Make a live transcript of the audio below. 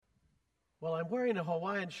Well, I'm wearing a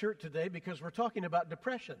Hawaiian shirt today because we're talking about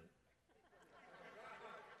depression.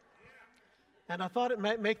 And I thought it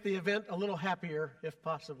might make the event a little happier if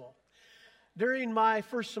possible. During my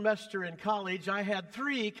first semester in college, I had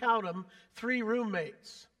three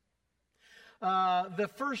roommates. The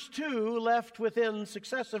first two left within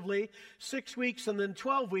successively 6 weeks and then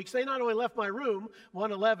 12 weeks. They not only left my room,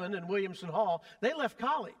 111 in Williamson Hall, they left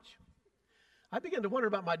college. I began to wonder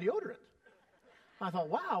about my deodorant. I thought,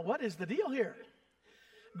 wow, what is the deal here?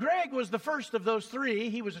 Greg was the first of those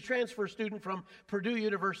three. He was a transfer student from Purdue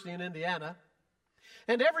University in Indiana.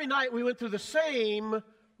 And every night we went through the same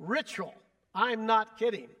ritual. I'm not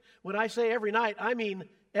kidding. When I say every night, I mean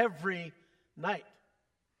every night.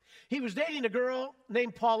 He was dating a girl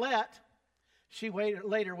named Paulette. She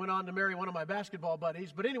later went on to marry one of my basketball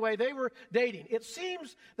buddies. But anyway, they were dating. It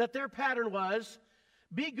seems that their pattern was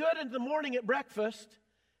be good in the morning at breakfast,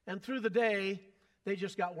 and through the day, they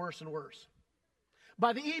just got worse and worse.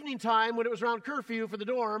 By the evening time, when it was around curfew for the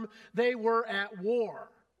dorm, they were at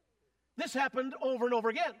war. This happened over and over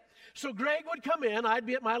again. So Greg would come in, I'd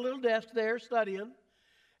be at my little desk there studying,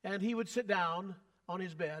 and he would sit down on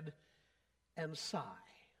his bed and sigh.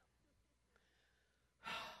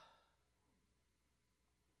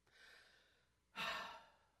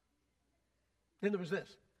 Then there was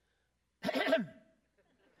this.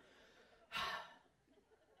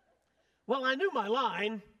 Well, I knew my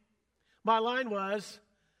line. My line was,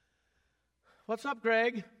 "What's up,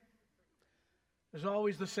 Greg?" There's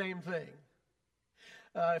always the same thing.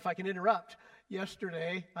 If I can interrupt,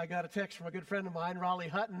 yesterday I got a text from a good friend of mine, Raleigh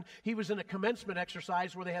Hutton. He was in a commencement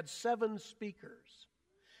exercise where they had 7 speakers.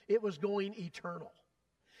 It was going eternal.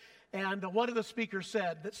 And one of the speakers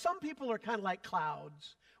said that some people are kind of like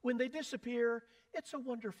clouds. When they disappear, it's a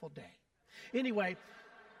wonderful day. Anyway,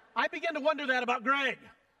 I began to wonder that about Greg.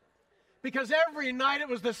 Because every night it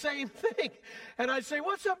was the same thing. And I'd say,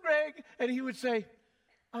 "What's up, Greg?" And he would say,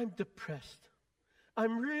 "I'm depressed.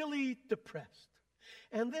 I'm really depressed."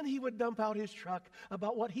 And then he would dump out his truck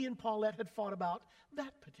about what he and Paulette had fought about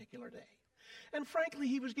that particular day. And frankly,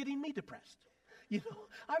 he was getting me depressed.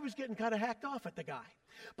 I was getting kind of hacked off at the guy.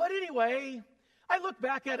 But anyway, I look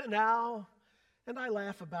back at it now, and I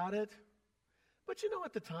laugh about it. But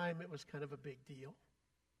at the time, it was kind of a big deal.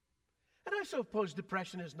 And I suppose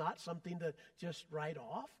depression is not something to just write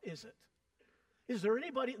off, is it? Is there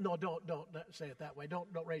anybody? No, don't say it that way. Don't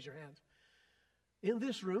raise your hands. In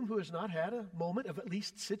this room who has not had a moment of at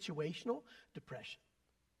least situational depression?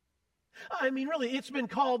 I mean, really, it's been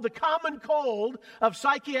called the common cold of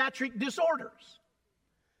psychiatric disorders.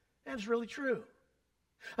 And it's really true.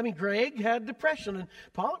 I mean, Greg had depression, and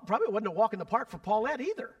probably wasn't a walk in the park for Paulette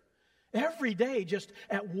either. Every day just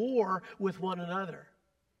at war with one another.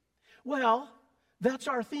 Well, that's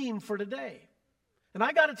our theme for today. And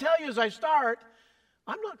I got to tell you as I start,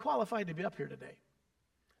 I'm not qualified to be up here today.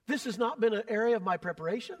 This has not been an area of my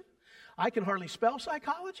preparation. I can hardly spell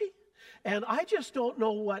psychology, and I just don't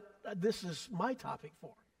know what this is my topic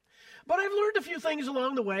for. But I've learned a few things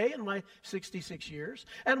along the way in my 66 years,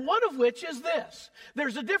 and one of which is this.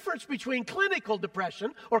 There's a difference between clinical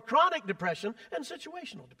depression or chronic depression and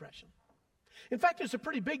situational depression. In fact, there's a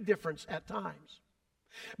pretty big difference at times.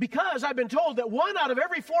 Because I've been told that 1 out of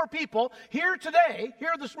every 4 people here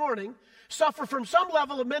this morning, suffer from some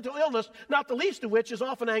level of mental illness, not the least of which is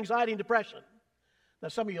often anxiety and depression. Now,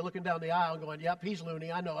 some of you are looking down the aisle and going, "Yep, he's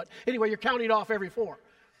loony, I know it." Anyway, you're counting off every 4.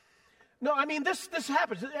 No, I mean, this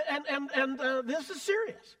happens, and this is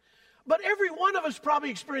serious. But every one of us probably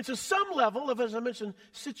experiences some level of, as I mentioned,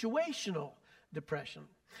 situational depression.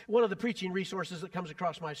 One of the preaching resources that comes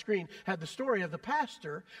across my screen had the story of the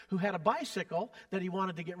pastor who had a bicycle that he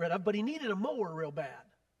wanted to get rid of, but he needed a mower real bad.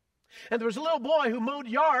 And there was a little boy who mowed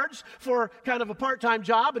yards for kind of a part-time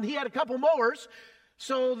job, and he had a couple mowers.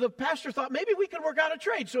 So the pastor thought, maybe we could work out a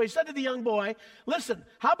trade. So he said to the young boy, "Listen,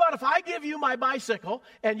 how about if I give you my bicycle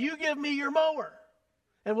and you give me your mower?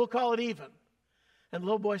 And we'll call it even." And the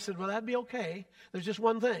little boy said, "Well, that'd be okay. There's just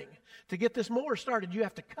one thing. To get this mower started, you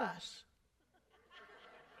have to cuss."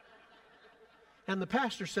 And the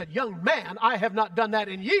pastor said, "Young man, I have not done that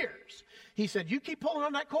in years." He said, "You keep pulling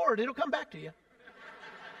on that cord, it'll come back to you."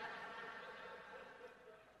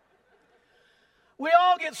 We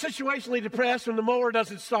all get situationally depressed when the mower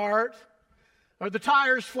doesn't start, or the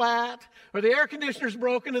tire's flat, or the air conditioner's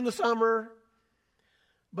broken in the summer.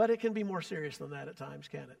 But it can be more serious than that at times,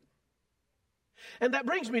 can't it? And that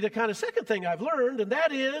brings me to kind of second thing I've learned, and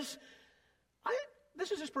that is,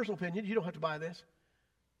 this is just personal opinion, you don't have to buy this.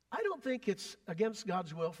 I don't think it's against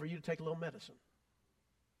God's will for you to take a little medicine.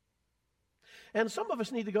 And some of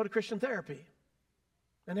us need to go to Christian therapy.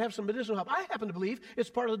 and have some medicinal help. I happen to believe it's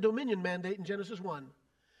part of the dominion mandate in Genesis 1.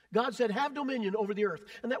 God said, have dominion over the earth.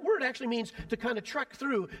 And that word actually means to kind of trek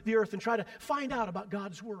through the earth and try to find out about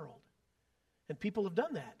God's world. And people have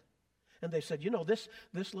done that. And they said, this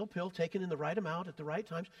little pill taken in the right amount at the right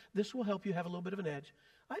times, this will help you have a little bit of an edge.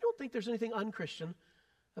 I don't think there's anything unchristian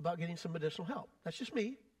about getting some medicinal help. That's just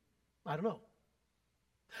me. I don't know.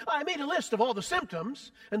 I made a list of all the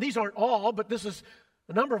symptoms, and these aren't all, but this is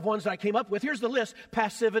a number of ones I came up with. Here's the list.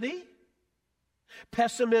 Passivity,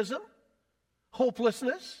 pessimism,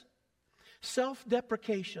 hopelessness,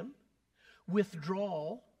 self-deprecation,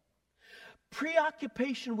 withdrawal,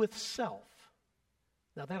 preoccupation with self.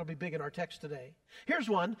 Now, that'll be big in our text today. Here's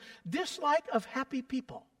one. Dislike of happy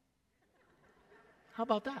people. How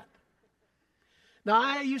about that? Now,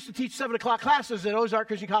 I used to teach 7 o'clock classes at Ozark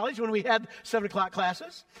Christian College when we had 7 o'clock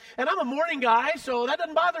classes. And I'm a morning guy, so that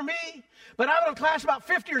doesn't bother me. But out of a class about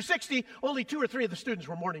 50 or 60, only 2 or 3 of the students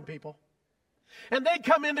were morning people. And they'd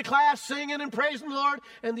come into class singing and praising the Lord,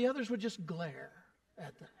 and the others would just glare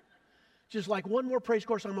at them. Just like, one more praise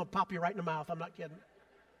course, I'm going to pop you right in the mouth. I'm not kidding.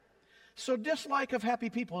 So dislike of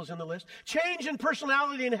happy people is in the list. Change in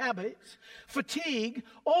personality and habits, fatigue,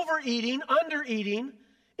 overeating, undereating,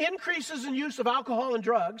 increases in use of alcohol and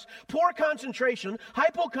drugs, poor concentration,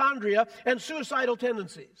 hypochondria, and suicidal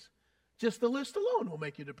tendencies. Just the list alone will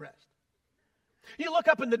make you depressed. You look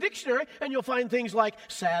up in the dictionary and you'll find things like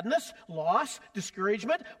sadness, loss,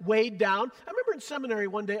 discouragement, weighed down. I remember in seminary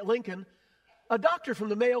one day at Lincoln, a doctor from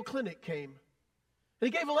the Mayo Clinic came. And he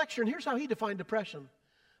gave a lecture, and here's how he defined depression.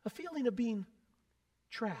 A feeling of being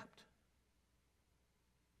trapped.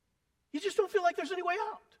 You just don't feel like there's any way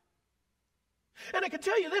out. And I can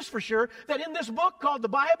tell you this for sure, that in this book called the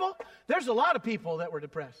Bible, there's a lot of people that were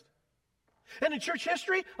depressed. And in church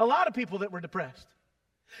history, a lot of people that were depressed.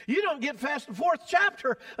 You don't get past the 4th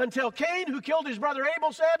chapter until Cain, who killed his brother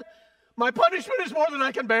Abel, said, my punishment is more than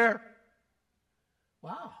I can bear.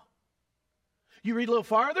 Wow. You read a little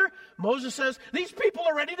farther, Moses says, these people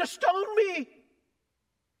are ready to stone me.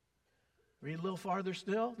 Read a little farther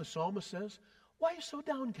still, the psalmist says, why are you so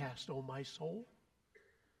downcast, O my soul?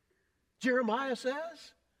 Jeremiah says,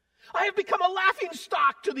 I have become a laughing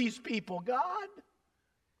stock to these people, God.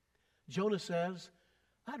 Jonah says,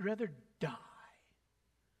 I'd rather die.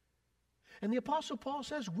 And the Apostle Paul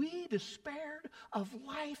says, we despaired of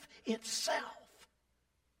life itself.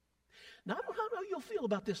 Now, I don't know how you'll feel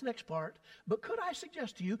about this next part, but could I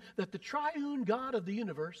suggest to you that the triune God of the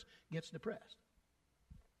universe gets depressed?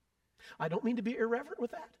 I don't mean to be irreverent with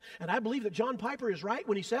that. And I believe that John Piper is right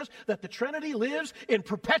when he says that the Trinity lives in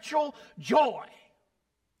perpetual joy.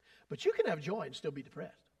 But you can have joy and still be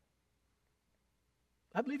depressed.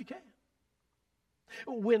 I believe you can.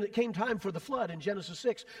 When it came time for the flood in Genesis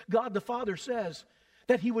 6, God the Father says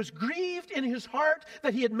that he was grieved in his heart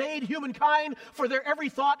that he had made humankind, for their every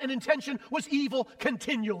thought and intention was evil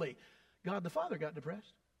continually. God the Father got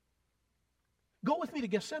depressed. Go with me to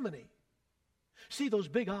Gethsemane. See those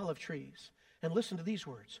big olive trees and listen to these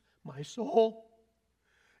words. My soul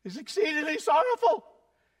is exceedingly sorrowful,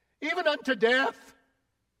 even unto death.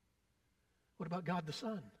 What about God the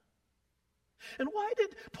Son? And why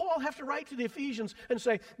did Paul have to write to the Ephesians and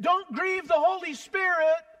say, don't grieve the Holy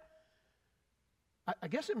Spirit? I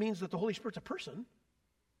guess it means that the Holy Spirit's a person.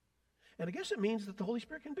 And I guess it means that the Holy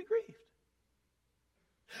Spirit can be grieved.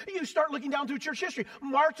 You start looking down through church history.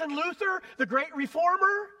 Martin Luther, the great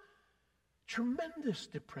reformer, tremendous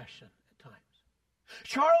depression at times.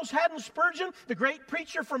 Charles Haddon Spurgeon, the great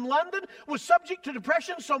preacher from London, was subject to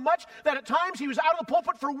depression so much that at times he was out of the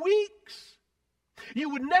pulpit for weeks. You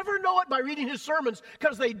would never know it by reading his sermons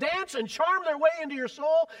because they dance and charm their way into your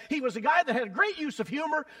soul. He was a guy that had a great use of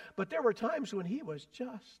humor, but there were times when he was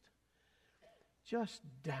just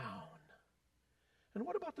down. And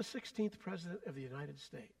what about the 16th President of the United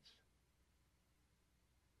States?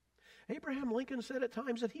 Abraham Lincoln said at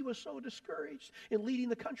times that he was so discouraged in leading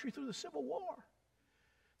the country through the Civil War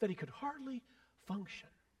that he could hardly function.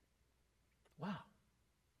 Wow.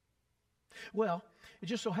 Well, it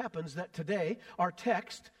just so happens that today our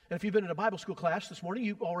text, and if you've been in a Bible school class this morning,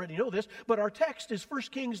 you already know this, but our text is 1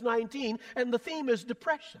 Kings 19, and the theme is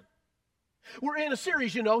depression. We're in a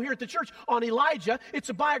series, here at the church on Elijah. It's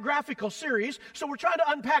a biographical series, so we're trying to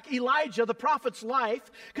unpack Elijah, the prophet's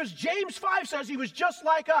life, because James 5 says he was just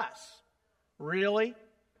like us. Really?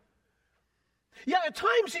 Yeah, at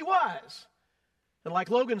times he was. And like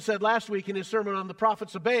Logan said last week in his sermon on the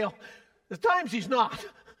prophets of Baal, at times he's not.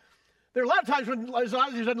 There are a lot of times when Elijah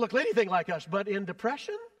doesn't look anything like us, but in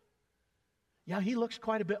depression, yeah, he looks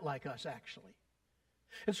quite a bit like us, actually.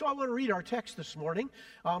 And so I want to read our text this morning.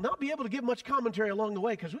 I'll not be able to give much commentary along the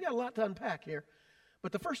way because we got a lot to unpack here.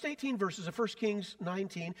 But the first 18 verses of 1 Kings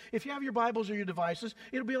 19, if you have your Bibles or your devices,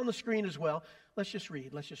 it'll be on the screen as well. Let's just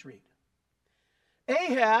read.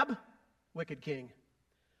 Ahab, wicked king,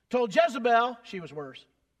 told Jezebel, she was worse,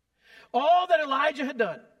 all that Elijah had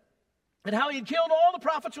done, and how he had killed all the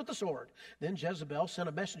prophets with the sword. Then Jezebel sent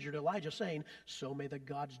a messenger to Elijah, saying, so may the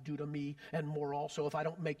gods do to me, and more also, if I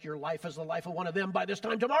don't make your life as the life of one of them by this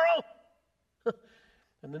time tomorrow.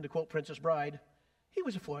 And then to quote Princess Bride, he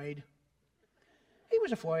was afraid. He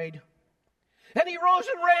was afraid. And he rose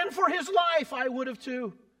and ran for his life. I would have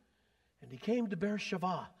too. And he came to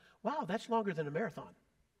Beersheba. Wow, that's longer than a marathon.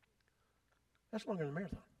 That's longer than a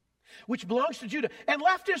marathon. Which belongs to Judah. And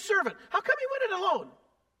left his servant. How come he went it alone?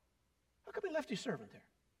 How come he left his servant there?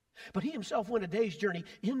 But he himself went a day's journey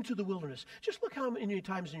into the wilderness. Just look how many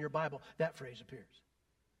times in your Bible that phrase appears.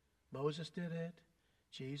 Moses did it.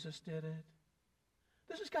 Jesus did it.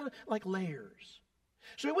 This is kind of like layers.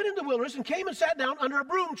 So he went into the wilderness and came and sat down under a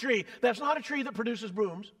broom tree. That's not a tree that produces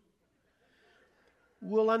brooms.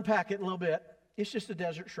 We'll unpack it in a little bit. It's just a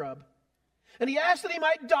desert shrub. And he asked that he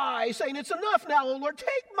might die, saying, it's enough now, O Lord,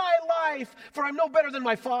 take my life, for I'm no better than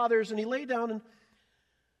my father's. And he lay down and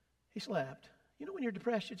he slept. You know, when you're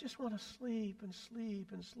depressed, you just want to sleep and sleep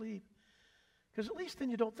and sleep. Because at least then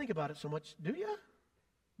you don't think about it so much. Do you?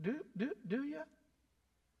 Do you?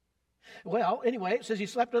 Well, anyway, it says he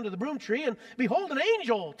slept under the broom tree, and behold, an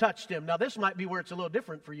angel touched him. Now, this might be where it's a little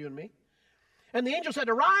different for you and me. And the angel said,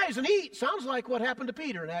 arise and eat. Sounds like what happened to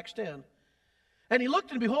Peter in Acts 10. And he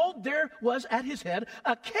looked, and behold, there was at his head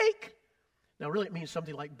a cake. Now, really, it means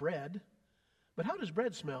something like bread. But how does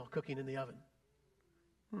bread smell cooking in the oven?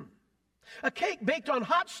 A cake baked on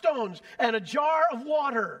hot stones and a jar of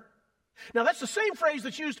water. Now, that's the same phrase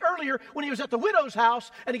that's used earlier when he was at the widow's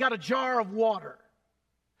house, and he got a jar of water.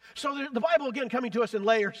 So the Bible, again, coming to us in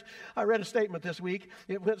layers. I read a statement this week.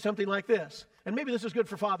 It went something like this. And maybe this is good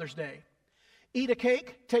for Father's Day. Eat a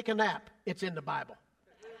cake, take a nap. It's in the Bible.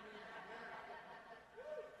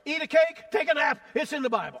 Eat a cake, take a nap. It's in the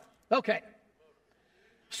Bible. Okay.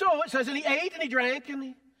 So it says, and he ate and he drank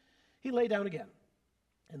and he lay down again.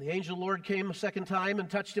 And the angel of the Lord came a second time and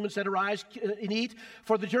touched him and said, arise and eat,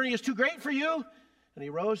 for the journey is too great for you. And he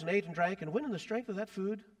rose and ate and drank. And when in the strength of that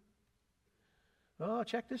food, oh,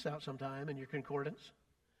 check this out sometime in your concordance.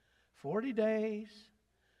 40 days,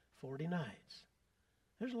 40 nights.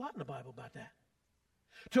 There's a lot in the Bible about that.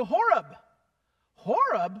 To Horeb.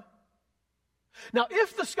 Horeb? Now,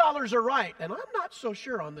 if the scholars are right, and I'm not so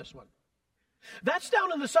sure on this one, that's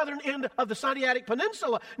down in the southern end of the Sinaitic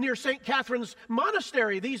Peninsula near St. Catherine's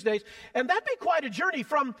Monastery these days. And that'd be quite a journey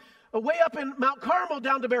from way up in Mount Carmel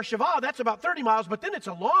down to Beersheba. That's about 30 miles, but then it's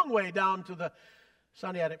a long way down to the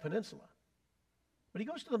Sinaitic Peninsula. But he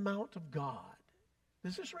goes to the Mount of God.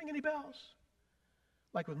 Does this ring any bells?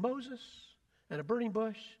 Like with Moses and a burning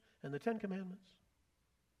bush and the Ten Commandments.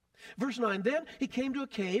 Verse 9, then he came to a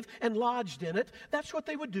cave and lodged in it. That's what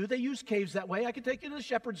they would do. They used caves that way. I could take you to the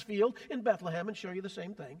shepherd's field in Bethlehem and show you the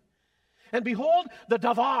same thing. And behold, the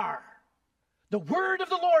Davar, the word of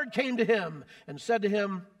the Lord came to him and said to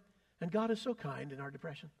him, and God is so kind in our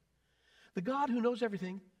depression. The God who knows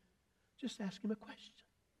everything, just ask him a question.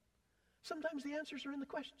 Sometimes the answers are in the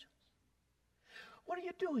questions. What are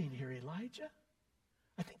you doing here, Elijah?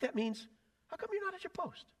 I think that means, how come you're not at your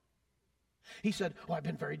post? He said, I've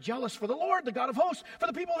been very jealous for the Lord, the God of hosts, for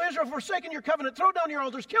the people of Israel have forsaken your covenant, thrown down your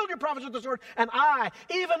altars, killed your prophets with the sword, and I,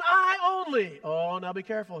 even I only. Oh, now be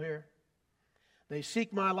careful here. They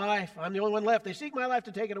seek my life. I'm the only one left. They seek my life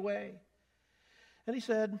to take it away. And he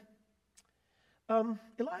said,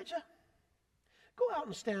 Elijah, go out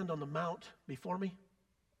and stand on the mount before me,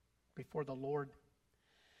 before the Lord.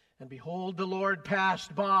 And behold, the Lord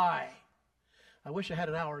passed by. I wish I had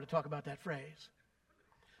an hour to talk about that phrase.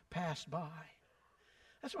 Passed by.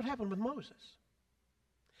 That's what happened with Moses.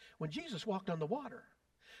 When Jesus walked on the water,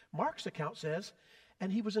 Mark's account says,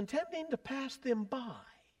 and he was intending to pass them by.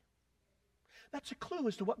 That's a clue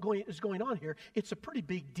as to what is going on here. It's a pretty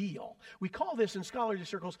big deal. We call this in scholarly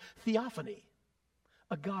circles theophany,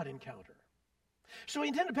 a God encounter. So he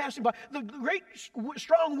intended to pass him by. The great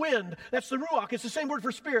strong wind, that's the ruach, it's the same word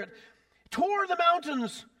for spirit, tore the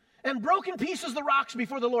mountains and broke in pieces the rocks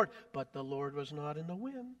before the Lord. But the Lord was not in the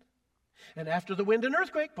wind. And after the wind, an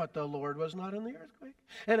earthquake, but the Lord was not in the earthquake.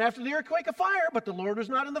 And after the earthquake, a fire, but the Lord was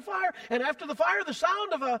not in the fire. And after the fire, the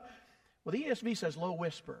sound of the ESV says low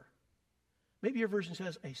whisper. Maybe your version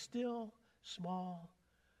says a still, small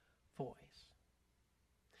voice.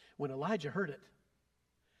 When Elijah heard it,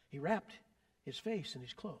 he wrapped his face in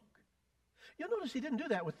his cloak. You'll notice he didn't do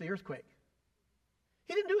that with the earthquake.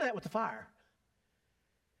 He didn't do that with the fire.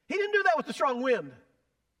 He didn't do that with the strong wind.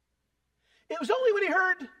 It was only when he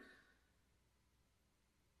heard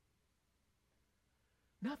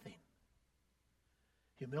nothing.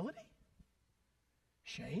 Humility?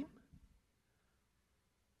 Shame?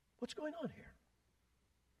 What's going on here?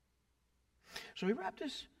 So he wrapped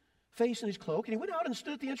his face in his cloak, and he went out and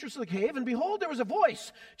stood at the entrance of the cave, and behold, there was a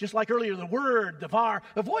voice, just like earlier, the word, Devar.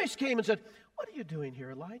 A voice came and said, "What are you doing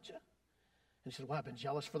here, Elijah?" And he said, "Well, I've been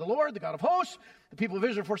jealous for the Lord, the God of hosts. The people of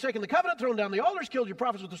Israel have forsaken the covenant, thrown down the altars, killed your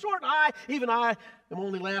prophets with the sword, and even I, am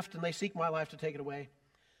only left, and they seek my life to take it away."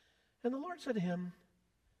 And the Lord said to him,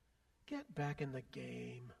 "Get back in the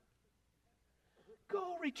game.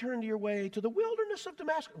 Go return to your way to the wilderness of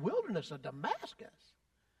Damascus." Wilderness of Damascus?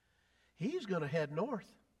 He's going to head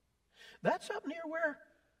north. That's up near where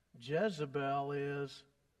Jezebel is.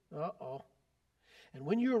 Uh-oh. "And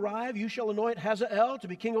when you arrive, you shall anoint Hazael to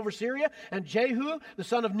be king over Syria, and Jehu, the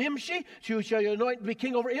son of Nimshi, you shall anoint to be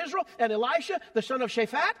king over Israel, and Elisha, the son of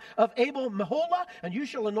Shaphat, of Abel-Meholah, and you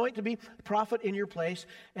shall anoint to be prophet in your place.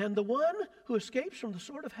 And the one who escapes from the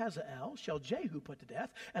sword of Hazael shall Jehu put to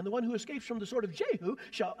death, and the one who escapes from the sword of Jehu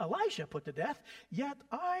shall Elisha put to death. Yet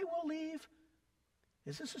I will leave."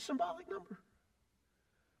 Is this a symbolic number?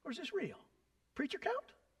 Or is this real? Preacher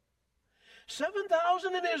count?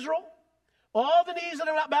 7,000 in Israel. All the knees that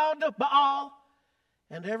are not bowed to Baal,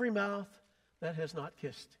 and every mouth that has not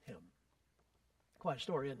kissed him. Quite a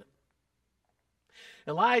story, isn't it?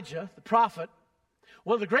 Elijah, the prophet,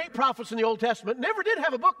 one of the great prophets in the Old Testament, never did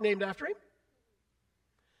have a book named after him.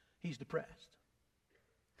 He's depressed.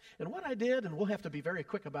 And what I did, and we'll have to be very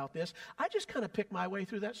quick about this, I just kind of picked my way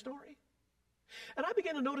through that story. And I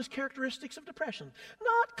began to notice characteristics of depression.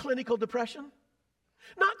 Not clinical depression.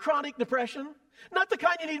 Not chronic depression. Not the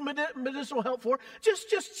kind you need medicinal help for. Just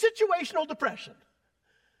situational depression.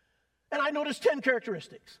 And I noticed 10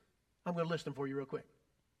 characteristics. I'm going to list them for you real quick.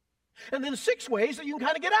 And then 6 ways that you can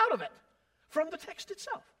kind of get out of it from the text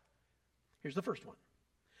itself. Here's the first one.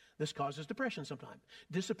 This causes depression sometimes.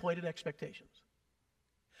 Disappointed expectations.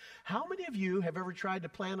 How many of you have ever tried to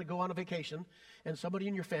plan to go on a vacation and somebody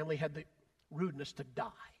in your family had the rudeness to die?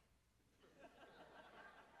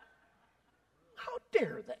 How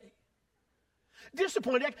dare they?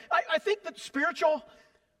 Disappointed. I think that spiritual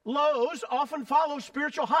lows often follow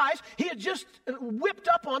spiritual highs. He had just whipped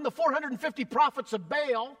up on the 450 prophets of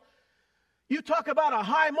Baal. You talk about a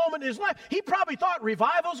high moment in his life. He probably thought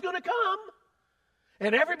revival's going to come.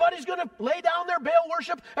 And everybody's going to lay down their Baal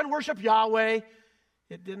worship and worship Yahweh.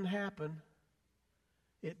 It didn't happen.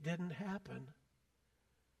 It didn't happen.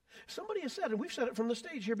 Somebody has said, and we've said it from the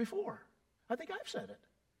stage here before. I think I've said it.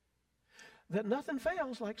 That nothing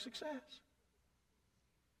fails like success.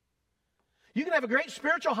 You can have a great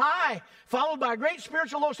spiritual high followed by a great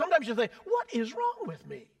spiritual low. Sometimes you think, what is wrong with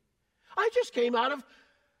me? I just came out of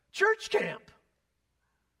church camp.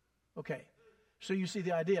 Okay, so you see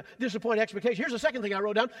the idea. Disappointed expectation. Here's the second thing I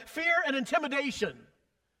wrote down. Fear and intimidation.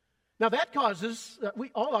 Now that causes,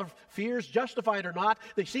 all our fears, justified or not,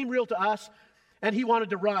 they seem real to us, and he wanted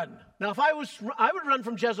to run. Now if I would run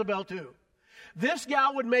from Jezebel too. This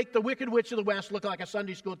gal would make the Wicked Witch of the West look like a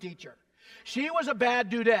Sunday school teacher. She was a bad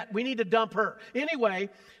dudette. We need to dump her. Anyway,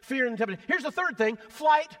 fear and intimidation. Here's the third thing,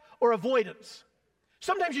 flight or avoidance.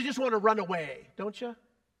 Sometimes you just want to run away, don't you?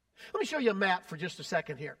 Let me show you a map for just a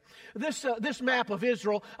second here. This map of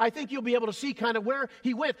Israel, I think you'll be able to see kind of where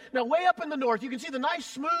he went. Now, way up in the north, you can see the nice,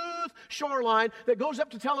 smooth shoreline that goes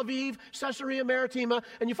up to Tel Aviv, Caesarea Maritima,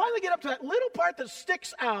 and you finally get up to that little part that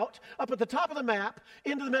sticks out up at the top of the map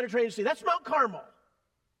into the Mediterranean Sea. That's Mount Carmel.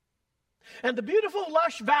 And the beautiful,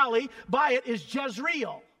 lush valley by it is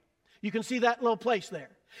Jezreel. You can see that little place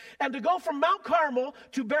there. And to go from Mount Carmel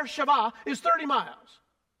to Beersheba is 30 miles.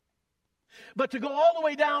 But to go all the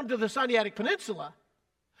way down to the Sinaitic Peninsula,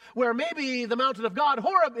 where maybe the mountain of God,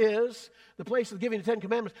 Horeb, is, the place of giving the 10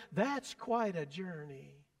 Commandments, that's quite a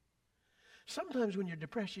journey. Sometimes when you're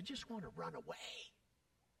depressed, you just want to run away.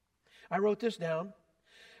 I wrote this down.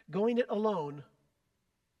 Going it alone.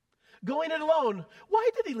 Going it alone. Why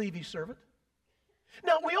did he leave his servant?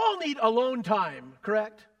 Now, we all need alone time,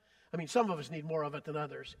 correct? I mean, some of us need more of it than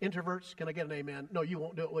others. Introverts, can I get an amen? No, you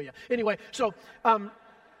won't do it, will you? Anyway, so sometimes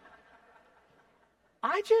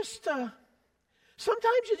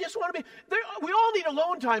you just want to be, we all need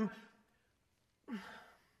alone time.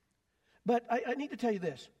 But I need to tell you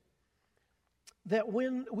this, that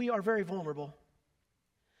when we are very vulnerable,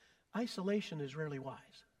 isolation is rarely wise.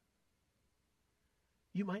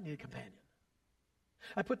 You might need a companion.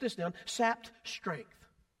 I put this down, sapped strength.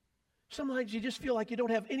 Sometimes you just feel like you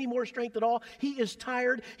don't have any more strength at all. He is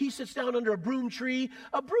tired. He sits down under a broom tree.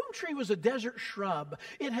 A broom tree was a desert shrub.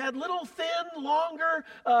 It had little thin, longer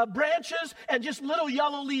branches and just little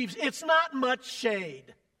yellow leaves. It's not much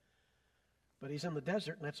shade. But he's in the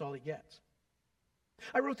desert, and that's all he gets.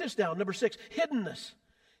 I wrote this down, number 6, hiddenness.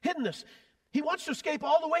 Hiddenness. He wants to escape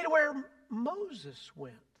all the way to where Moses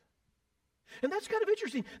went. And that's kind of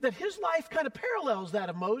interesting that his life kind of parallels that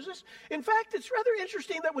of Moses. In fact, it's rather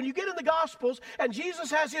interesting that when you get in the Gospels and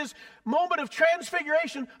Jesus has his moment of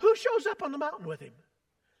transfiguration, who shows up on the mountain with him?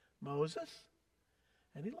 Moses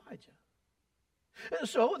and Elijah. And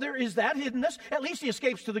so there is that hiddenness. At least he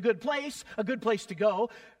escapes to the good place, a good place to go.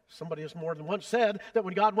 Somebody has more than once said that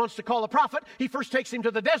when God wants to call a prophet, he first takes him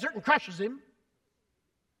to the desert and crushes him.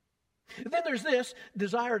 Then there's this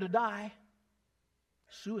desire to die.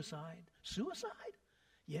 Suicide. Suicide?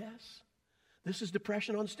 Yes. This is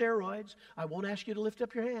depression on steroids. I won't ask you to lift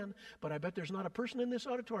up your hand, but I bet there's not a person in this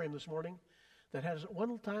auditorium this morning that has at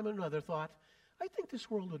one time or another thought, I think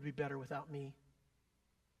this world would be better without me.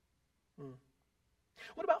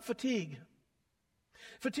 What about fatigue?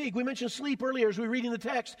 Fatigue. We mentioned sleep earlier as we were reading the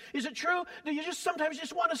text. Is it true? Do you just sometimes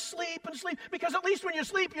just want to sleep and sleep? Because at least when you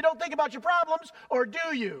sleep, you don't think about your problems, or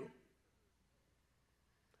do you?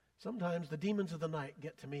 Sometimes the demons of the night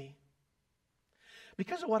get to me.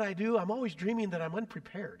 Because of what I do, I'm always dreaming that I'm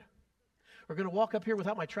unprepared. Or going to walk up here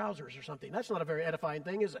without my trousers or something. That's not a very edifying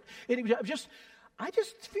thing, is it? I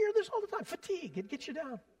just fear this all the time. Fatigue, it gets you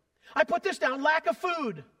down. I put this down, lack of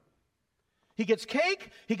food. He gets cake,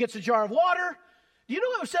 he gets a jar of water. Do you know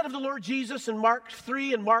what was said of the Lord Jesus in Mark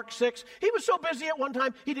 3 and Mark 6? He was so busy at one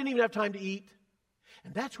time, he didn't even have time to eat.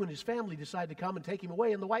 And that's when his family decided to come and take him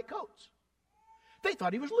away in the white coats. They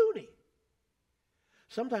thought he was loony.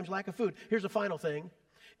 Sometimes lack of food. Here's a final thing.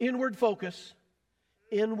 Inward focus.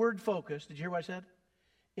 Inward focus. Did you hear what I said?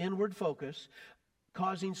 Inward focus,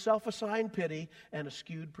 causing self-assigned pity and a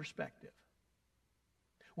skewed perspective.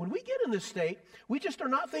 When we get in this state, we just are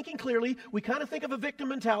not thinking clearly. We kind of think of a victim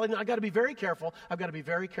mentality. And I've got to be very careful. I've got to be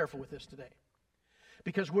very careful with this today.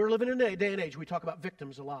 Because we're living in a day and age, we talk about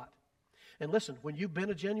victims a lot. And listen, when you've been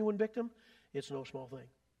a genuine victim, it's no small thing.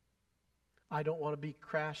 I don't want to be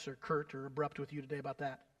crass or curt or abrupt with you today about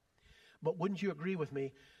that. But wouldn't you agree with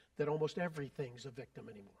me that almost everything's a victim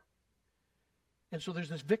anymore? And so there's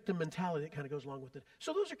this victim mentality that kind of goes along with it.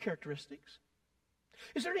 So those are characteristics.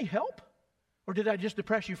 Is there any help? Or did I just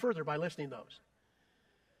depress you further by listing those?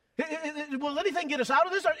 Will anything get us out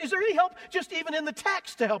of this? Or is there any help just even in the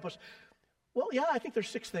text to help us? Well, yeah, I think there's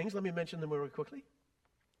 6 things. Let me mention them really quickly.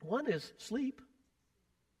 One is sleep.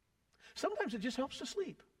 Sometimes it just helps to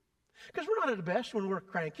sleep. Because we're not at the best when we're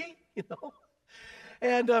cranky, you know.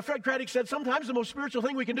 And Fred Craddock said sometimes the most spiritual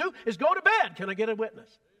thing we can do is go to bed. Can I get a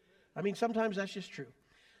witness? I mean, sometimes that's just true.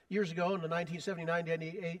 Years ago, in the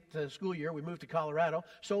 1979-98 school year, we moved to Colorado,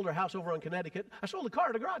 sold our house over in Connecticut. I sold the car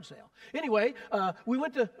at a garage sale. Anyway, we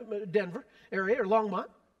went to Denver area, or Longmont,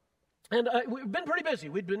 and we've been pretty busy.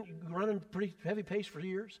 We'd been running pretty heavy pace for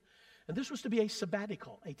years. And this was to be a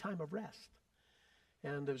sabbatical, a time of rest.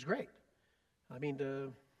 And it was great. I mean,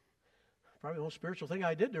 probably the most spiritual thing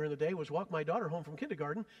I did during the day was walk my daughter home from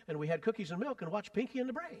kindergarten, and we had cookies and milk and watch Pinky and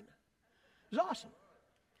the Brain. It was awesome.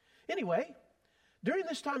 Anyway, during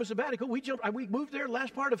this time of sabbatical, we moved there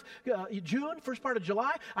last part of June, first part of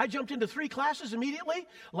July. I jumped into 3 classes immediately,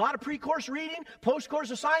 a lot of pre-course reading, post-course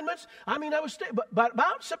assignments. I mean, but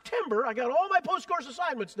about September, I got all my post-course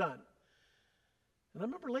assignments done. And I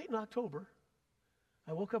remember late in October,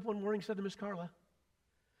 I woke up one morning and said to Miss Carla,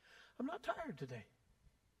 I'm not tired today.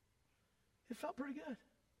 It felt pretty good.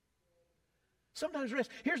 Sometimes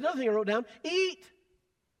rest. Here's another thing I wrote down. Eat.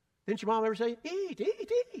 Didn't your mom ever say, eat,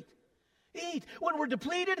 eat, eat? Eat. When we're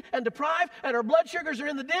depleted and deprived and our blood sugars are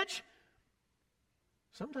in the ditch,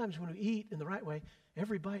 sometimes when we eat in the right way,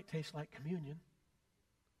 every bite tastes like communion.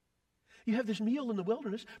 You have this meal in the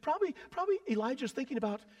wilderness. Probably Elijah's thinking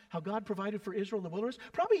about how God provided for Israel in the wilderness.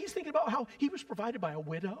 Probably he's thinking about how he was provided by a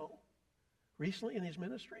widow recently in his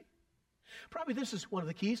ministry. Probably this is one of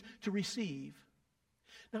the keys to receive.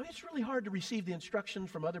 Now, it's really hard to receive the instruction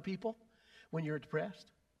from other people when you're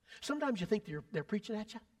depressed. Sometimes you think they're preaching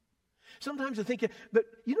at you. Sometimes you think, but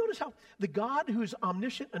you notice how the God who's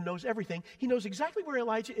omniscient and knows everything, he knows exactly where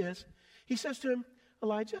Elijah is. He says to him,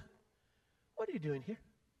 Elijah, what are you doing here?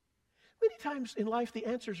 Many times in life, the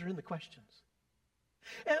answers are in the questions.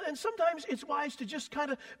 And sometimes it's wise to just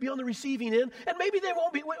kind of be on the receiving end. And maybe they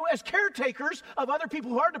won't be, as caretakers of other people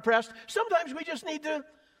who are depressed, sometimes we just need to,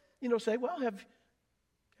 say, well, have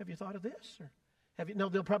you thought of this? Or have you? No,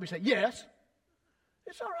 they'll probably say, yes.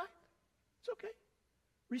 It's all right. It's okay.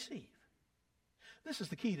 Receive. This is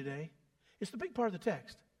the key today. It's the big part of the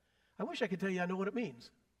text. I wish I could tell you I know what it means.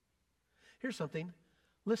 Here's something.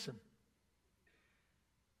 Listen.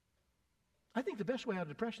 I think the best way out of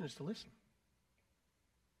depression is to listen.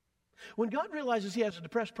 When God realizes he has a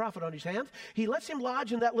depressed prophet on his hands, he lets him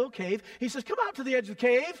lodge in that little cave. He says, come out to the edge of the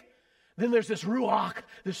cave. Then there's this ruach,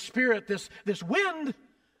 this spirit, this wind.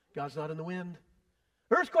 God's not in the wind.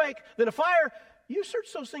 Earthquake, then a fire. You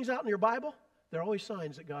search those things out in your Bible, they're always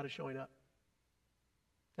signs that God is showing up.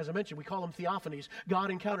 As I mentioned, we call them theophanies, God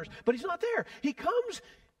encounters. But he's not there. He comes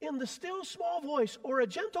in the still small voice or a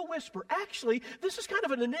gentle whisper. Actually, this is kind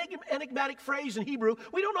of an enigmatic phrase in Hebrew.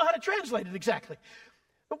 We don't know how to translate it exactly.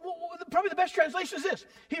 But probably the best translation is this.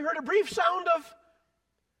 He heard a brief sound of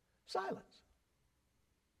silence.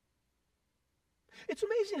 It's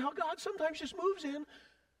amazing how God sometimes just moves in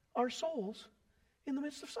our souls in the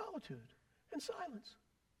midst of solitude and silence.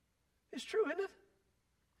 It's true, isn't it?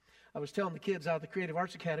 I was telling the kids out of the Creative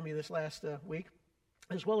Arts Academy this last week,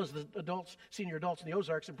 as well as the adults, senior adults in the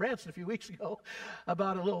Ozarks in Branson a few weeks ago,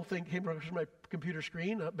 about a little thing came across my computer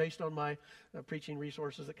screen based on my preaching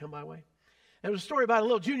resources that come my way. And it was a story about a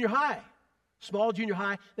little junior high, small junior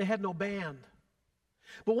high. They had no band.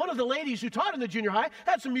 But one of the ladies who taught in the junior high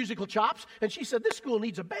had some musical chops, and she said, this school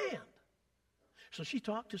needs a band. So she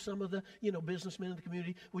talked to some of the, businessmen in the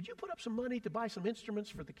community. Would you put up some money to buy some instruments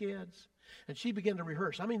for the kids? And she began to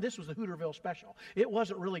rehearse. I mean, this was the Hooterville special. It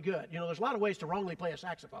wasn't really good. There's a lot of ways to wrongly play a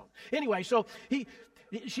saxophone. Anyway, so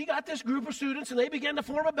she got this group of students, and they began to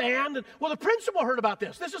form a band. And, well, the principal heard about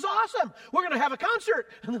this. This is awesome. We're going to have a concert.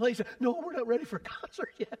 And the lady said, no, we're not ready for a concert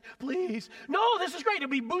yet. Please. No, this is great. It'll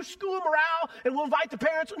be boost school morale, and we'll invite the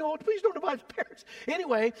parents. No, please don't invite the parents.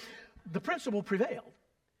 Anyway, the principal prevailed.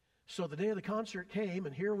 So the day of the concert came,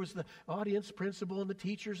 and here was the audience, principal, and the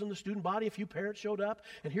teachers and the student body. A few parents showed up,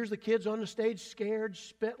 and here's the kids on the stage, scared,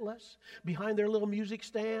 spitless, behind their little music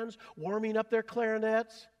stands, warming up their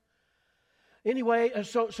clarinets. Anyway,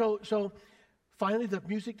 so finally the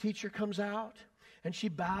music teacher comes out, and she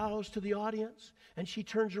bows to the audience, and she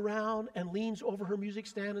turns around and leans over her music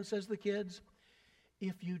stand and says to the kids,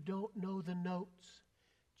 if you don't know the notes,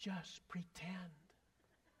 just pretend.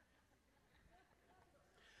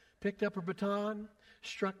 Picked up her baton,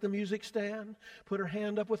 struck the music stand, put her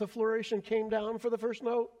hand up with a flourish, and came down for the first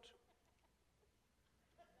note.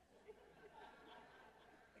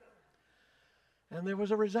 And there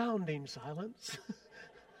was a resounding silence.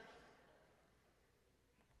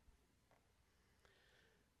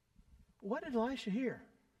 What did Elisha hear?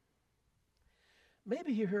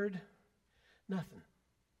 Maybe he heard nothing.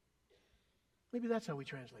 Maybe that's how we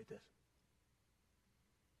translate this.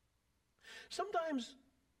 Sometimes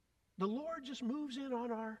the Lord just moves in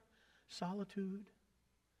on our solitude.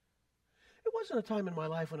 It wasn't a time in my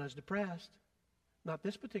life when I was depressed. Not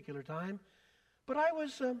this particular time. But I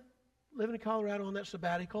was living in Colorado on that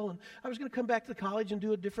sabbatical, and I was going to come back to the college and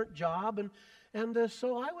do a different job. And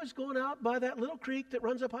so I was going out by that little creek that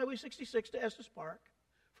runs up Highway 66 to Estes Park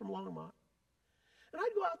from Longmont. And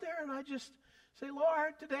I'd go out there and I'd just say,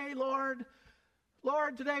 Lord, today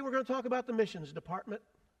we're going to talk about the missions department.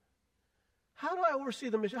 How do I oversee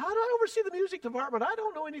the mission? How do I oversee the music department? I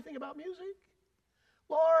don't know anything about music.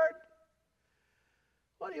 Lord,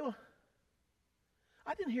 what do you want?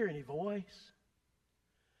 I didn't hear any voice.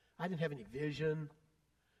 I didn't have any vision.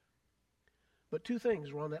 But two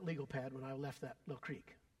things were on that legal pad when I left that little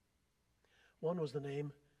creek. One was the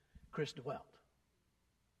name Chris DeWelt.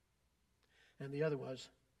 And the other was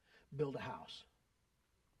build a house.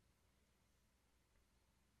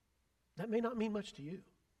 That may not mean much to you.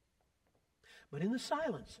 But in the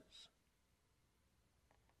silences,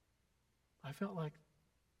 I felt like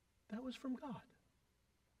that was from God,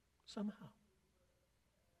 somehow.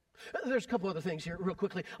 There's a couple other things here real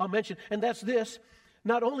quickly I'll mention, and that's this.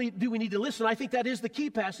 Not only do we need to listen, I think that is the key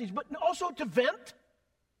passage, but also to vent.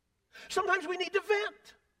 Sometimes we need to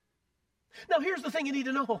vent. Now, here's the thing you need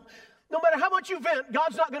to know. No matter how much you vent,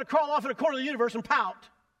 God's not going to crawl off in a corner of the universe and pout.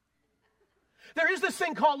 There is this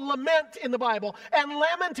thing called lament in the Bible, and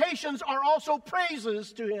lamentations are also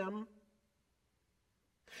praises to him.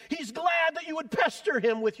 He's glad that you would pester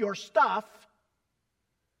him with your stuff.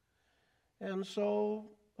 And so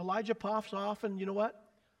Elijah puffs off, and you know what?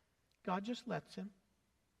 God just lets him.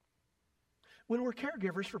 When we're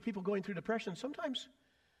caregivers for people going through depression, sometimes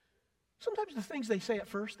the things they say at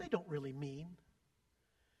first, they don't really mean.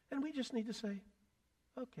 And we just need to say,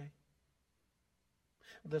 okay.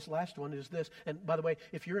 This last one is this. And by the way,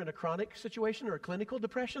 if you're in a chronic situation or a clinical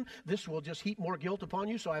depression, this will just heap more guilt upon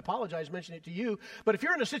you, so I apologize mentioning it to you. But if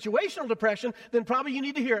you're in a situational depression, then probably you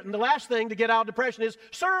need to hear it. And the last thing to get out of depression is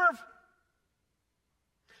serve.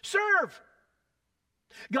 Serve.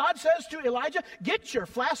 God says to Elijah, get your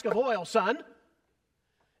flask of oil, son,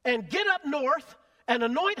 and get up north and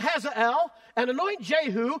anoint Hazael and anoint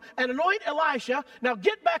Jehu and anoint Elisha. Now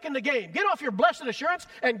get back in the game. Get off your blessed assurance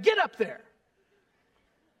and get up there.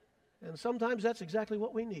 And sometimes that's exactly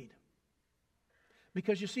what we need.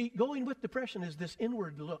 Because you see, going with depression is this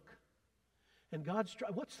inward look. And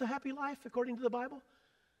what's the happy life according to the Bible?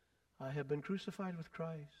 I have been crucified with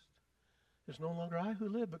Christ. It's no longer I who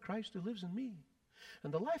live, but Christ who lives in me.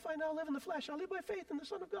 And the life I now live in the flesh, I live by faith in the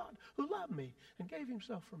Son of God, who loved me and gave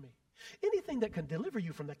himself for me. Anything that can deliver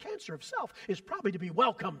you from the cancer of self is probably to be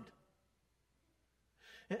welcomed.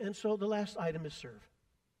 And so the last item is serve.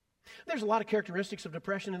 There's a lot of characteristics of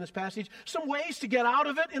depression in this passage, some ways to get out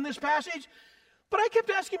of it in this passage. But I kept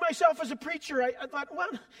asking myself as a preacher, I thought, well,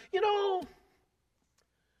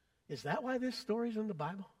 is that why this story's in the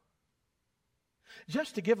Bible?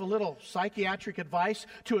 Just to give a little psychiatric advice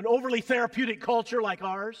to an overly therapeutic culture like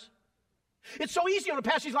ours? It's so easy on a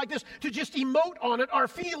passage like this to just emote on it, our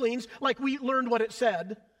feelings, like we learned what it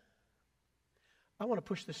said. I want to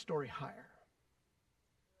push this story higher.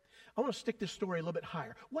 I want to stick this story a little bit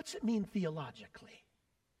higher. What's it mean theologically?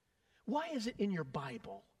 Why is it in your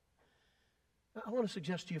Bible? I want to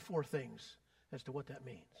suggest to you 4 things as to what that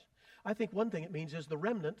means. I think one thing it means is the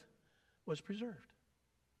remnant was preserved.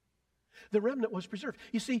 The remnant was preserved.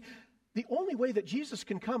 You see, the only way that Jesus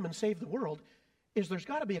can come and save the world is there's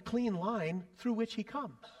got to be a clean line through which he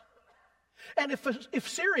comes. And if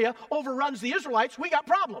Syria overruns the Israelites, we got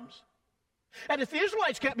problems. And if the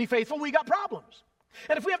Israelites can't be faithful, we got problems.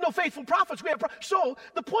 And if we have no faithful prophets, we have problems. So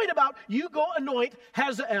the point about you go anoint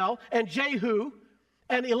Hazael and Jehu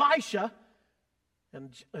and Elisha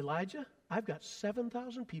and Elijah, I've got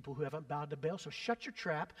 7,000 people who haven't bowed to Baal, so shut your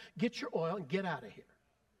trap, get your oil, and get out of here.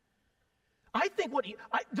 I think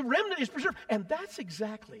the remnant is preserved. And that's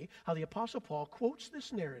exactly how the Apostle Paul quotes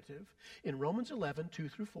this narrative in Romans 11, 2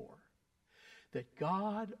 through 4. That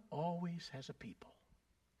God always has a people.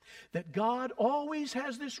 That God always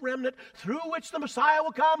has this remnant through which the Messiah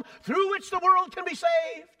will come, through which the world can be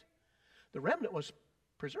saved. The remnant was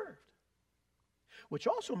preserved. Which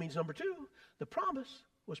also means, number 2, the promise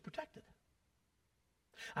was protected.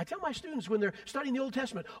 I tell my students when they're studying the Old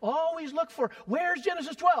Testament, always look for, where's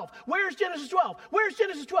Genesis 12? Where's Genesis 12? Where's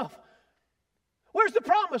Genesis 12? Where's the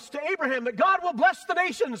promise to Abraham that God will bless the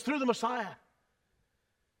nations through the Messiah?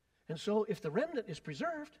 And so if the remnant is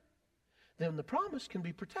preserved, then the promise can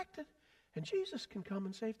be protected and Jesus can come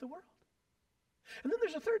and save the world. And then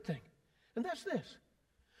there's a third thing, and that's this,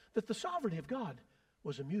 that the sovereignty of God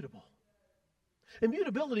was immutable.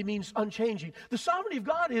 Immutability means unchanging. The sovereignty of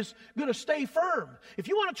God is going to stay firm. If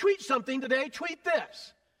you want to tweet something today, tweet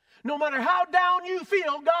this. No matter how down you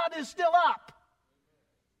feel, God is still up.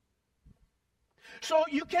 So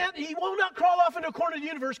he will not crawl off into a corner of the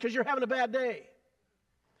universe because you're having a bad day.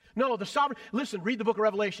 No, listen, read the book of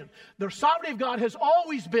Revelation. The sovereignty of God has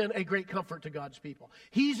always been a great comfort to God's people.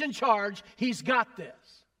 He's in charge. He's got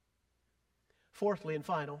this. Fourthly and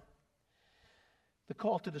final, the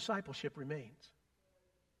call to discipleship remains.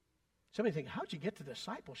 Somebody think, how'd you get to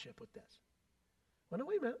discipleship with this? Well, no,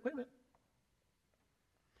 wait a minute.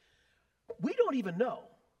 We don't even know,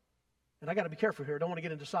 and I got to be careful here. I don't want to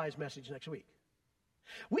get into Sai's message next week.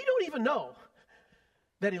 We don't even know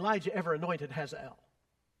that Elijah ever anointed Hazael.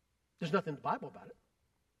 There's nothing in the Bible about it.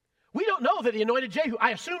 We don't know that he anointed Jehu.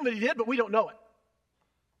 I assume that he did, but we don't know it.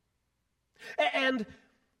 And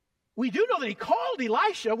we do know that he called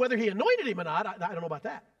Elisha, whether he anointed him or not, I don't know about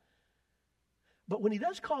that. But when he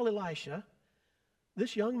does call Elisha,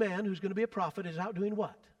 this young man who's going to be a prophet is out doing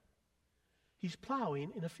what? He's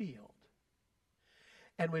plowing in a field.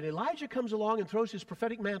 And when Elijah comes along and throws his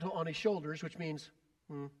prophetic mantle on his shoulders, which means,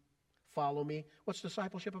 follow me. What's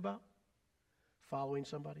discipleship about? Following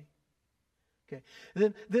somebody. Okay.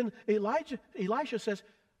 Then Elisha says,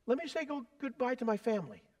 let me say goodbye to my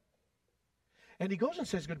family. And he goes and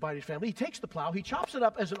says goodbye to his family. He takes the plow. He chops it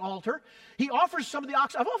up as an altar. He offers some of the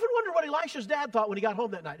oxen. I've often wondered what Elisha's dad thought when he got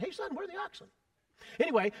home that night. Hey, son, where are the oxen?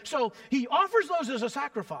 Anyway, so he offers those as a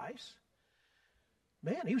sacrifice.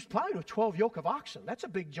 Man, he was plowing with 12 yoke of oxen. That's a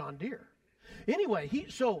big John Deere. Anyway,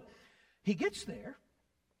 he gets there.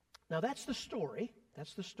 Now, that's the story.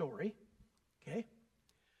 That's the story. Okay?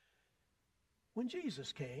 When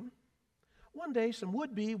Jesus came, one day some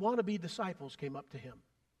would-be, wannabe disciples came up to him.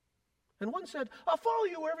 And one said, I'll follow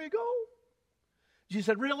you wherever you go. Jesus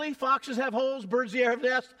said, really? Foxes have holes, birds of the air have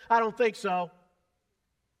nests? I don't think so.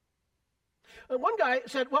 And one guy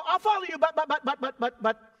said, well, I'll follow you, but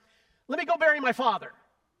let me go bury my father.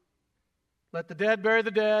 Let the dead bury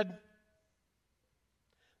the dead.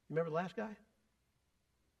 Remember the last guy?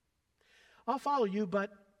 I'll follow you,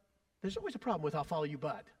 but there's always a problem with I'll follow you,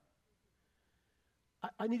 but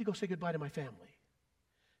I need to go say goodbye to my family.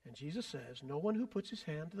 And Jesus says, no one who puts his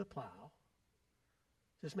hand to the plow,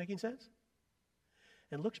 is this making sense?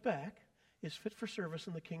 And looks back is fit for service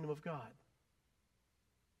in the kingdom of God.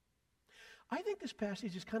 I think this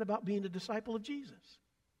passage is kind of about being a disciple of Jesus.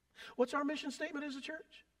 What's our mission statement as a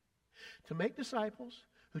church? To make disciples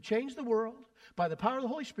who change the world by the power of the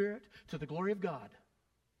Holy Spirit to the glory of God.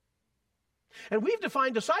 And we've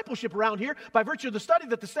defined discipleship around here by virtue of the study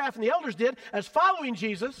that the staff and the elders did as following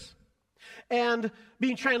Jesus and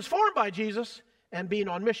being transformed by Jesus and being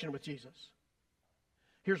on mission with Jesus.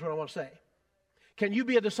 Here's what I want to say. Can you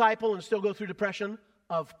be a disciple and still go through depression?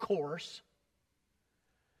 Of course.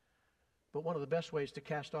 But one of the best ways to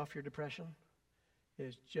cast off your depression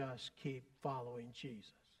is just keep following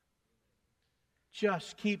Jesus.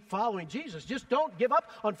 Just keep following Jesus. Just don't give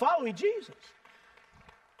up on following Jesus.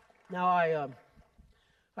 Now,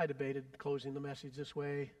 I debated closing the message this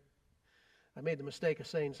way. I made the mistake of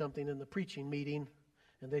saying something in the preaching meeting,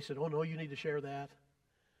 and they said, oh, no, you need to share that.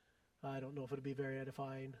 I don't know if it would be very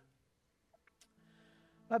edifying.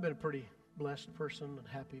 I've been a pretty blessed person and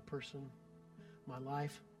happy person in my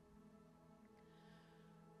life.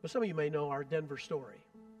 But some of you may know our Denver story.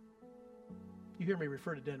 You hear me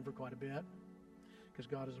refer to Denver quite a bit because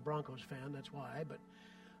God is a Broncos fan, that's why. But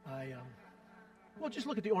well, just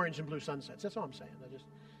look at the orange and blue sunsets. That's all I'm saying.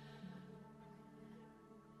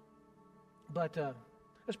 But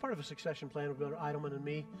as part of a succession plan with Brother Eidelman and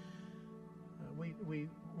me, we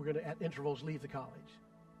were going to, at intervals, leave the college.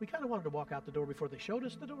 We kind of wanted to walk out the door before they showed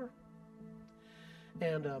us the door.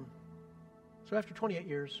 And so after 28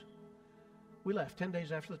 years, we left. 10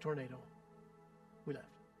 days after the tornado, we left.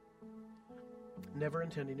 Never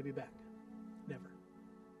intending to be back. Never.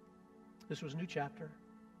 This was a new chapter.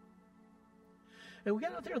 And we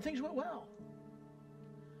got out there and things went well.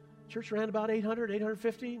 Church ran about 800,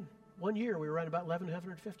 850. 1 year we were around about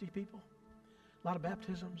 1,150 people. A lot of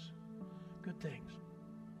baptisms. Good things.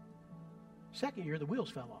 Second year, the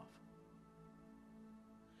wheels fell off.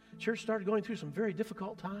 Church started going through some very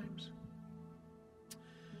difficult times.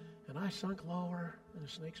 And I sunk lower than a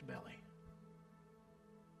snake's belly.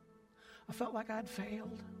 I felt like I'd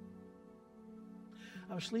failed.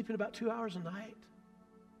 I was sleeping about 2 hours a night.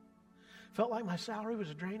 Felt like my salary was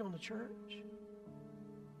a drain on the church.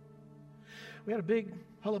 We had a big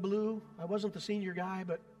hullabaloo. I wasn't the senior guy,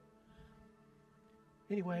 but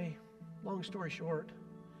anyway, long story short,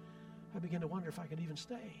 I began to wonder if I could even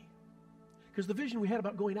stay. Because the vision we had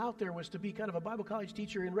about going out there was to be kind of a Bible college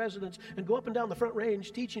teacher in residence and go up and down the Front Range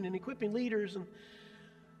teaching and equipping leaders, and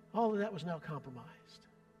all of that was now compromised.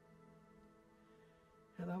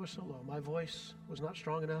 And I was so low. My voice was not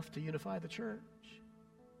strong enough to unify the church.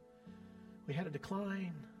 We had a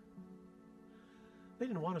decline. They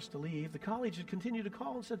didn't want us to leave. The college had continued to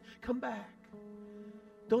call and said, come back.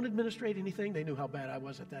 Don't administrate anything. They knew how bad I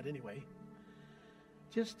was at that anyway.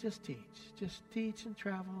 Just teach. Just teach and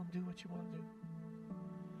travel and do what you want to do.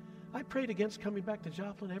 I prayed against coming back to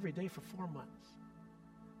Joplin every day for 4 months.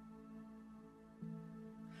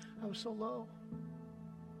 I was so low.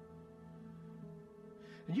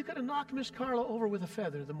 And you could have knocked Miss Carla over with a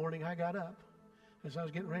feather the morning I got up as I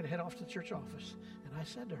was getting ready to head off to the church office. And I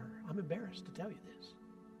said to her, I'm embarrassed to tell you this.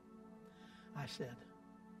 I said,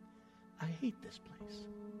 I hate this place.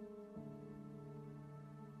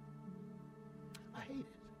 I hate it.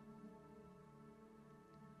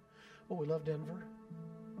 Oh, we love Denver.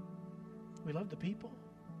 We love the people.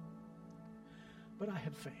 But I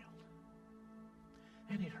had failed.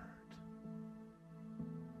 And it hurt.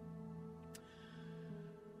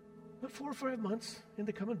 But 4 or 5 months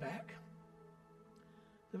into coming back,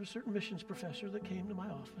 there was a certain missions professor that came to my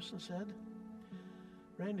office and said,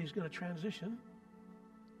 Randy's going to transition.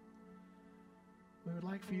 We would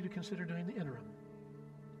like for you to consider doing the interim.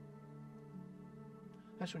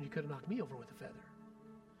 That's when you could have knocked me over with a feather.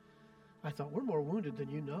 I thought, we're more wounded than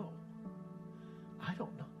you know. I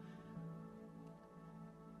don't know.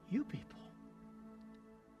 You people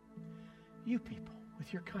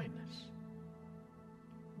with your kindness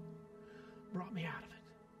brought me out of it.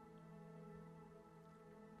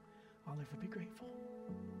 I'll ever be grateful.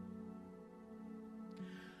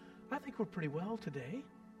 I think we're pretty well today.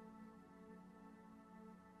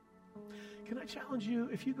 Can I challenge you,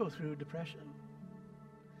 if you go through depression,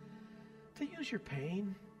 to use your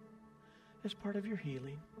pain as part of your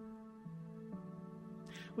healing?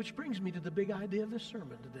 Which brings me to the big idea of this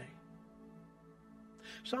sermon today.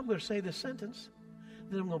 So I'm going to say this sentence,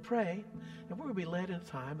 then I'm going to pray, and we're going to be led in a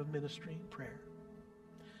time of ministry prayer.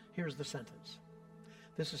 Here's the sentence.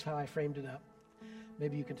 This is how I framed it up.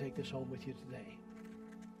 Maybe you can take this home with you today.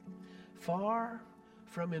 Far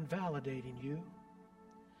from invalidating you,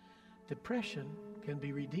 depression can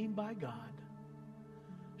be redeemed by God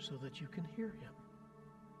so that you can hear Him.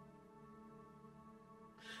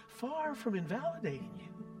 Far from invalidating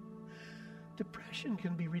you, depression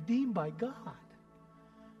can be redeemed by God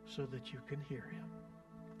so that you can hear Him.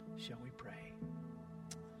 Shall we pray?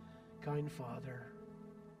 Kind Father,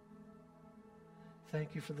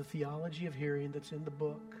 thank you for the theology of hearing that's in the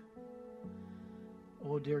book.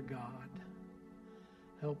 Oh, dear God,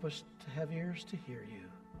 help us to have ears to hear you,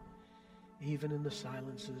 even in the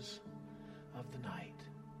silences of the night.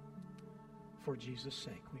 For Jesus'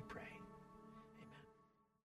 sake we pray.